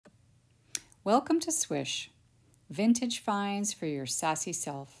Welcome to Swish, vintage finds for your sassy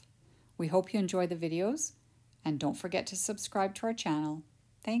self. We hope you enjoy the videos and don't forget to subscribe to our channel.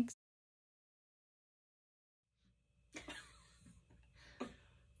 Thanks.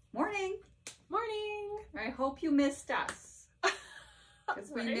 Morning. Morning. I hope you missed us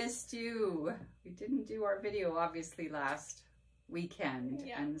because we Right? missed you. We didn't do our video obviously last weekend,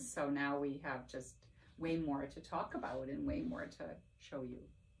 Yeah. and so now we have just way more to talk about and way more to show you.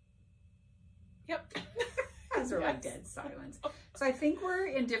 Yep. Those are like Yes. dead silence. So I think we're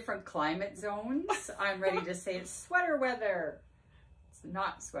in different climate zones. I'm ready to say it's sweater weather. It's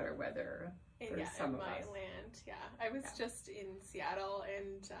not sweater weather for Yeah, some in of my us. land. Yeah, I was just in Seattle,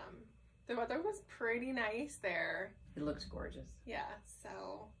 and the weather was pretty nice there. It looks gorgeous. Yeah,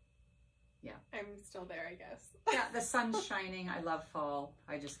 so yeah, I'm still there, I guess. Yeah, the sun's shining. I love fall.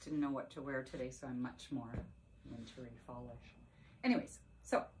 I just didn't know what to wear today, so I'm much more wintry, fallish. Anyways,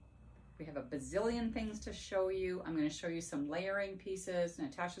 so we have a bazillion things to show you. I'm going to show you some layering pieces.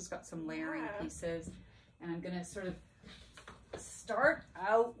 Natasha's got some layering pieces, and I'm going to sort of start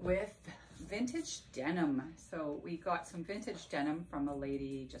out with vintage denim. So we got some vintage denim from a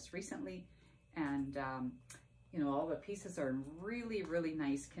lady just recently, and you know, all the pieces are in really, really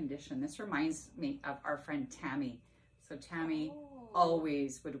nice condition. This reminds me of our friend Tammy. So Tammy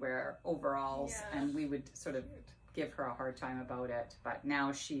always would wear overalls, and we would sort of give her a hard time about it, but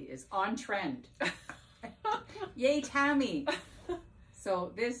now she is on trend. Yay, Tammy.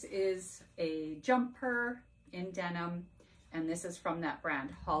 So this is a jumper in denim, and this is from that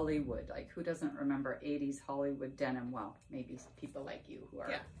brand Hollywood. Like, who doesn't remember 80s Hollywood denim? Well, maybe people like you who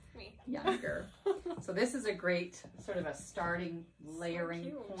are me. younger. So this is a great sort of a starting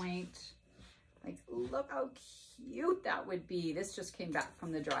layering point. Like, look how cute that would be. This just came back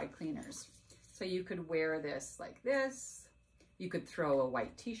from the dry cleaners. So you could wear this like this. You could throw a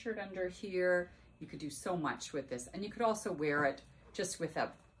white t-shirt under here. You could do so much with this. And you could also wear it just with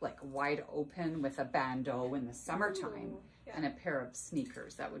a like wide open with a bandeau in the summertime. And a pair of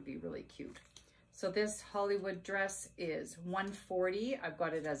sneakers. That would be really cute. So this Hollywood dress is $140. I've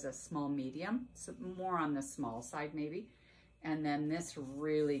got it as a small medium, so more on the small side maybe. And then this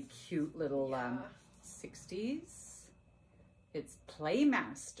really cute little 60s. It's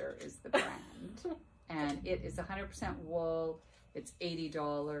Playmaster is the brand. And it is 100% wool. It's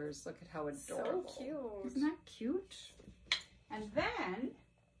 $80. Look at how adorable. So cute. Isn't that cute? And then,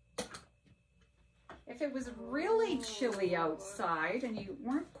 if it was really chilly outside and you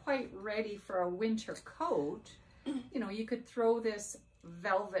weren't quite ready for a winter coat, you know, you could throw this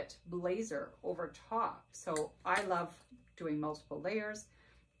velvet blazer over top. So I love doing multiple layers,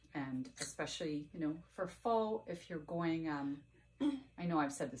 and especially, you know, for fall, if you're going, I know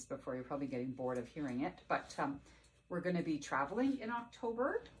I've said this before, you're probably getting bored of hearing it, but we're going to be traveling in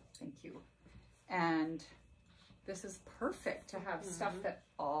October. Thank you. And this is perfect to have stuff that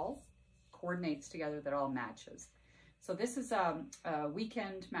all coordinates together, that all matches. So this is a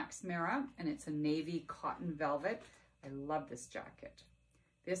Weekend Max Mara, and it's a navy cotton velvet. I love this jacket.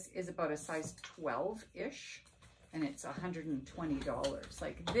 This is about a size 12-ish, and it's $120.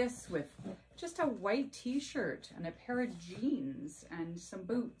 Like this with just a white t-shirt and a pair of jeans and some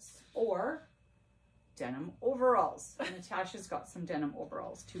boots, or denim overalls. Natasha's got some denim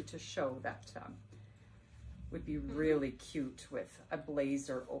overalls too to show that would be really cute with a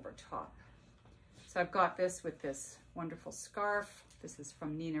blazer over top. So I've got this with this wonderful scarf. This is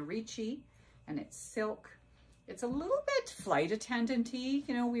from Nina Ricci, and it's silk. It's a little bit flight attendant-y.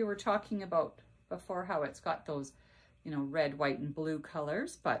 You know, we were talking about before how it's got those, you know, red, white, and blue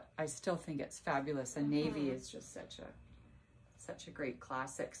colors, but I still think it's fabulous. And navy is just such a great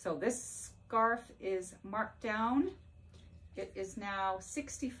classic. So this scarf is marked down. It is now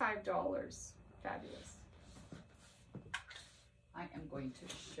 $65. Fabulous. I am going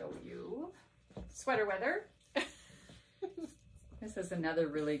to show you sweater weather. This is another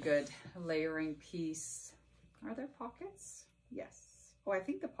really good layering piece. Are there pockets? Yes. Oh, I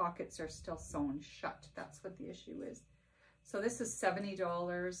think the pockets are still sewn shut. That's what the issue is. So this is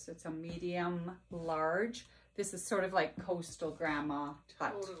 $70. It's a medium large. This is sort of like coastal grandma,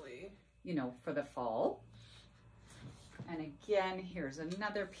 but you know, for the fall. And again, here's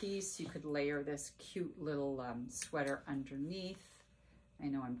another piece. You could layer this cute little sweater underneath. I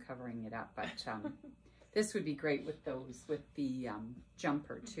know I'm covering it up, but this would be great with those, with the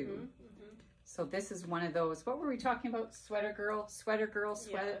jumper too. So this is one of those, what were we talking about? Sweater girl, sweater girl,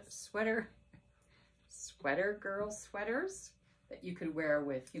 sweater girl sweaters that you could wear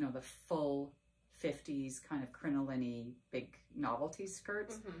with, you know, the full 50s kind of crinoline-y big novelty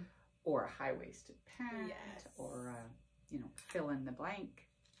skirts, or a high-waisted pant, or you know, fill in the blank.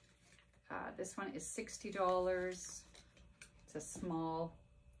 This one is $60. It's a small,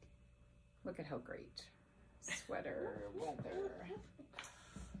 look at how great. Sweater weather.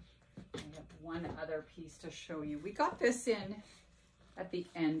 I have one other piece to show you. We got this in at the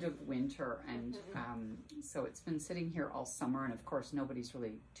end of winter, and so it's been sitting here all summer, and of course nobody's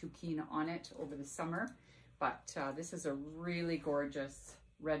really too keen on it over the summer, but this is a really gorgeous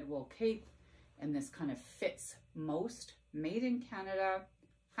red wool cape, and this kind of fits most. Made in Canada,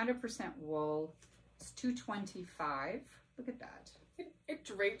 100% wool. It's $225. Look at that. It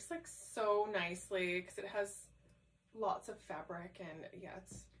drapes like so nicely because it has lots of fabric, and yeah,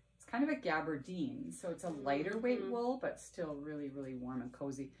 it's kind of a gabardine, so it's a lighter weight wool, but still really, really warm and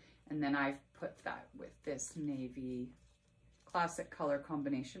cozy. And then I've put that with this navy classic color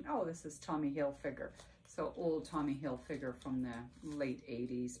combination. Oh, this is Tommy Hilfiger. So old Tommy Hilfiger from the late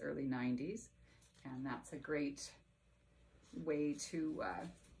 80s, early 90s. And that's a great way to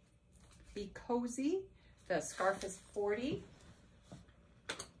be cozy. The scarf is $40.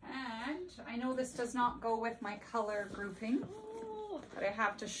 And I know this does not go with my color grouping, but I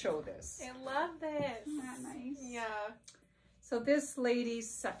have to show this. I love this. Isn't that nice? Yeah. So this lady's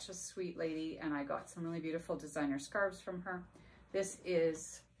such a sweet lady, and I got some really beautiful designer scarves from her. This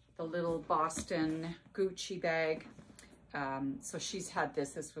is the little Boston Gucci bag. So she's had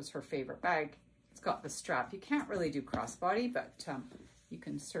this. This was her favorite bag. It's got the strap. You can't really do crossbody, but you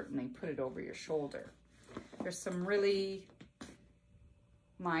can certainly put it over your shoulder. There's some really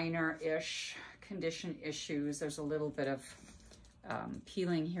minor-ish condition issues. There's a little bit of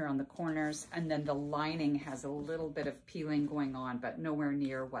peeling here on the corners, and then the lining has a little bit of peeling going on, but nowhere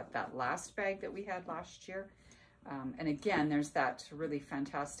near what that last bag that we had last year. And again, there's that really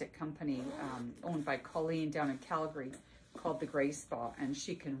fantastic company owned by Colleen down in Calgary called the Gray Spa, and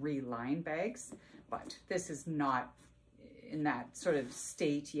she can reline bags, but this is not in that sort of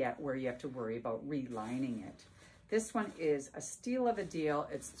state yet where you have to worry about relining it. This one is a steal of a deal.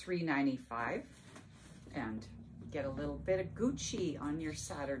 It's $3.95, and get a little bit of Gucci on your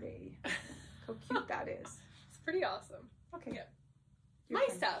Saturday. How cute that is. It's pretty awesome. Okay. Yeah. My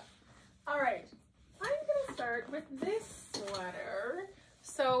stuff. All right. I'm going to start with this sweater.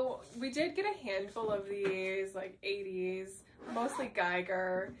 So we did get a handful of these, like 80s, mostly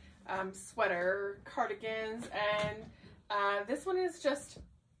Geiger sweater cardigans. And this one is just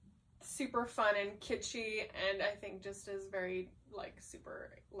super fun and kitschy, and I think just is very like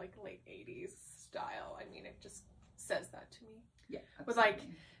super like late 80s style. I mean, it just says that to me. Yeah. With like,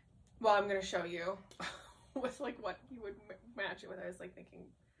 well, I'm gonna show you with like what you would match it with. I was like thinking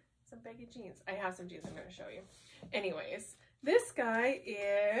some baggy jeans. I have some jeans I'm gonna show you. Anyways, this guy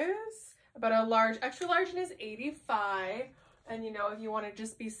is about a large, extra large, and is 85. And you know, if you want to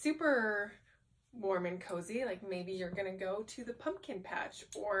just be super warm and cozy, like maybe you're gonna go to the pumpkin patch,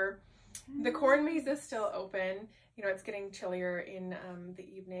 or the corn maze is still open. You know, it's getting chillier in the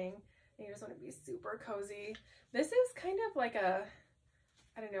evening, and you just want to be super cozy. This is kind of like a,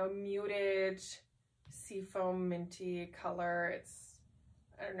 I don't know, muted seafoam minty color. It's,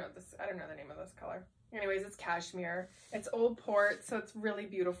 I don't know the name of this color. Anyways, it's cashmere. It's old port, so it's really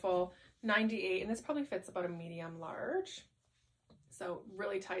beautiful. 98, and this probably fits about a medium large. So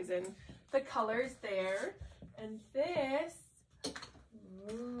really ties in the colors there. And this,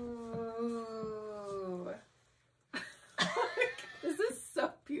 ooh. This is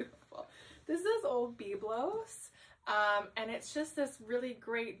so beautiful. This is old Biblos. And it's just this really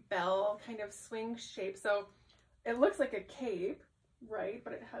great bell kind of swing shape. So it looks like a cape, right?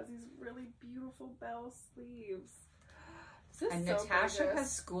 But it has these really beautiful bell sleeves. And so Natasha gorgeous.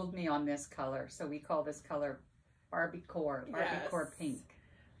 Has schooled me on this color. So we call this color Barbiecore pink.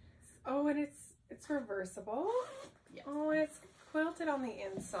 Oh, and it's reversible. Yeah. Oh, and it's quilted on the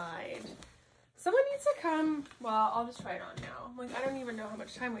inside. Someone needs to come. Well, I'll just try it on now. Like, I don't even know how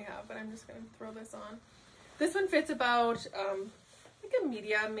much time we have, but I'm just gonna throw this on. This one fits about like a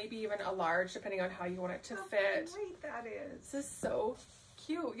medium, maybe even a large, depending on how you want it to fit. How great that is. This is so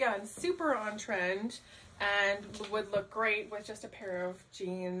cute. Yeah, and super on trend, and would look great with just a pair of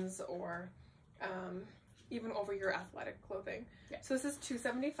jeans or even over your athletic clothing. Yeah. So this is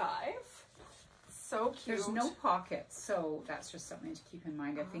 $2.75. So cute. There's no pockets, so that's just something to keep in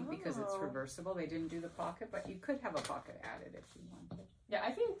mind. I think because it's reversible, they didn't do the pocket, but you could have a pocket added if you wanted. Yeah,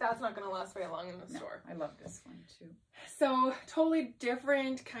 I think that's not going to last very long in the store. I love this one too. So totally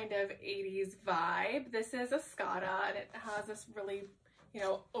different kind of 80s vibe. This is a Scotta, and it has this really, you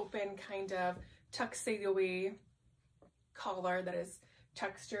know, open kind of tuxedo-y collar that is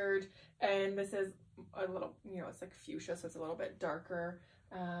textured, and this is a little, you know, it's like fuchsia, so it's a little bit darker.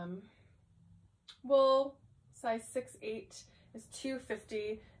 Wool, size 6'8", is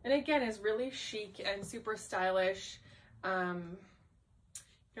 $2.50, and again is really chic and super stylish. You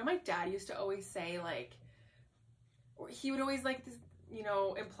know, my dad used to always say, like, he would always like this, you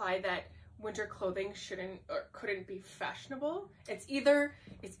know, imply that winter clothing shouldn't or couldn't be fashionable. It's either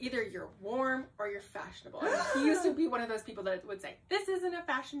you're warm or you're fashionable. And he used to be one of those people that would say, this isn't a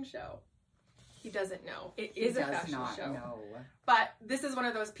fashion show. He doesn't know. It is a fashion show. Know. But this is one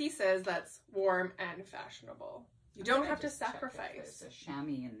of those pieces that's warm and fashionable. You don't have to sacrifice. There's a chamois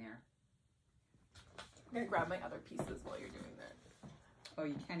in there. I'm going to grab my other pieces while you're doing that. Oh,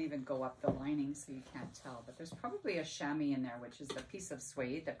 you can't even go up the lining, so you can't tell. But there's probably a chamois in there, which is the piece of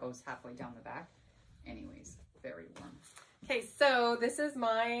suede that goes halfway down the back. Anyways, very warm. Okay, so this is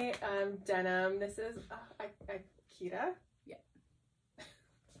my denim. This is Akita. Yeah.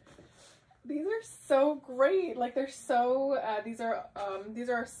 These are so great. Like, they're so, these are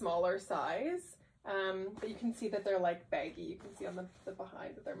a smaller size. But you can see that they're like baggy. You can see on the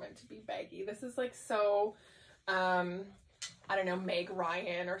behind that they're meant to be baggy. This is like so, I don't know, Meg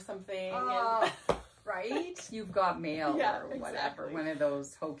Ryan or something. Right? You've Got Mail, yeah, or whatever. Exactly. One of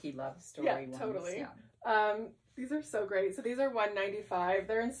those hokey love story ones. Totally. Yeah. These are so great. So these are $1.95.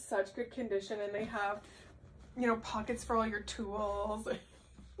 They're in such good condition, and they have, you know, pockets for all your tools.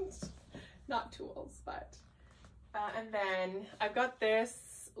 Not tools, but. And then I've got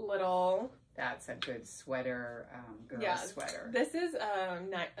this little. That's a good sweater, girl sweater. This is a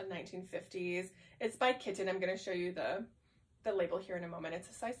 1950s. It's by Kitten. I'm going to show you the label here in a moment. It's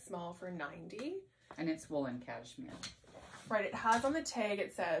a size small for $90. And it's woolen cashmere. Right. It has on the tag,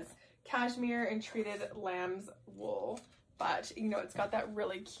 it says cashmere and treated lamb's wool. But, you know, it's got that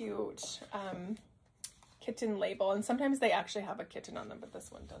really cute kitten label. And sometimes they actually have a kitten on them, but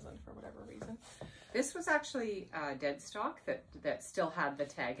this one doesn't for whatever reason. This was actually dead stock that still had the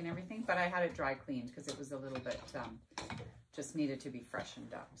tag and everything, but I had it dry cleaned because it was a little bit, just needed to be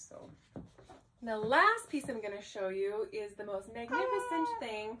freshened up, so. The last piece I'm going to show you is the most magnificent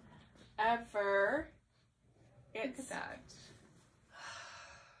thing ever. It's that.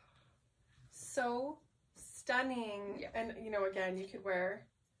 So stunning. Yeah. And, you know, again, you could wear,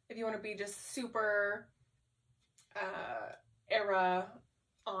 if you want to be just super era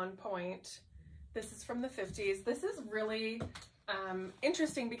on point. This is from the 50s. This is really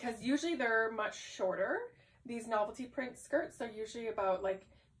interesting because usually they're much shorter. These novelty print skirts are usually about like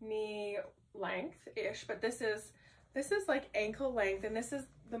knee length-ish, but this is like ankle length, and this is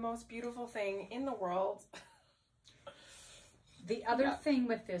the most beautiful thing in the world. The other thing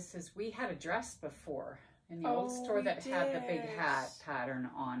with this is we had a dress before in the old store that had the big hat pattern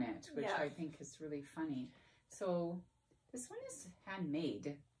on it, which I think is really funny. So this one is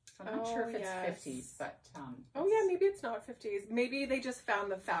handmade. So I'm not sure if it's 50s, but oh yeah, maybe it's not 50s. Maybe they just found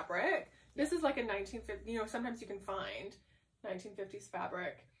the fabric. This is like a 1950, you know, sometimes you can find 1950s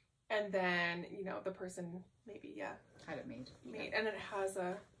fabric, and then, you know, the person maybe had it made. And it has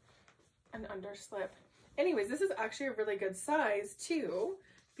an underslip. Anyways, this is actually a really good size too,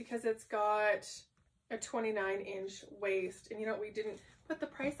 because it's got a 29-inch waist, and you know, we didn't put the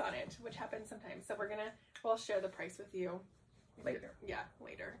price on it, which happens sometimes. So we'll share the price with you later. Yeah,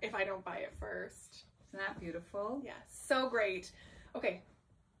 later, if I don't buy it first. Isn't that beautiful? Yeah, so great. Okay.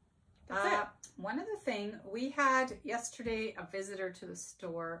 That's it. One other thing, we had yesterday a visitor to the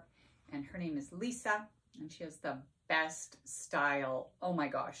store, and her name is Lisa, and she has the best style. Oh my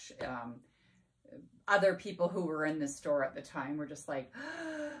gosh. Other people who were in the store at the time were just like,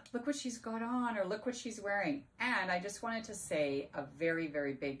 oh, look what she's got on, or look what she's wearing. And I just wanted to say a very,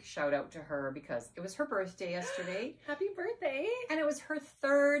 very big shout out to her because it was her birthday yesterday. Happy birthday. And it was her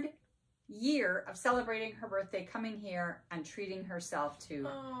 3rd year of celebrating her birthday, coming here and treating herself to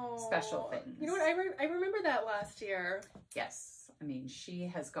special things. You know what? I remember that last year. Yes. I mean, she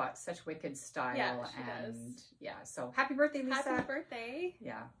has got such wicked style. Yeah, she and does. Yeah, so happy birthday, Lisa. Happy birthday.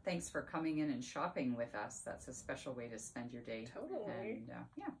 Yeah, thanks for coming in and shopping with us. That's a special way to spend your day. Totally. And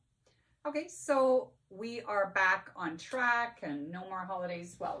yeah. Okay, so we are back on track and no more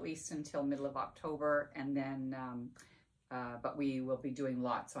holidays, well, at least until middle of October. And then, but we will be doing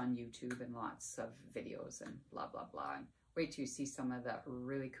lots on YouTube and lots of videos and blah, blah, blah. And wait till you see some of the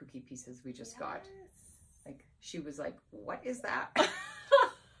really kooky pieces we just got. Like, she was like, what is that?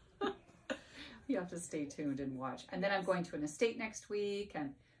 You have to stay tuned and watch. And then I'm going to an estate next week,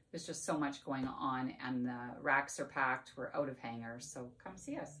 and there's just so much going on, and the racks are packed. We're out of hangers, so come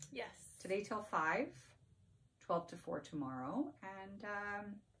see us. Yes. Today till 5, 12 to 4 tomorrow, and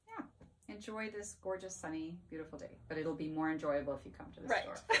yeah, enjoy this gorgeous, sunny, beautiful day. But it'll be more enjoyable if you come to the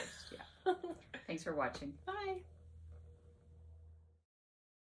store first. Yeah. Thanks for watching. Bye.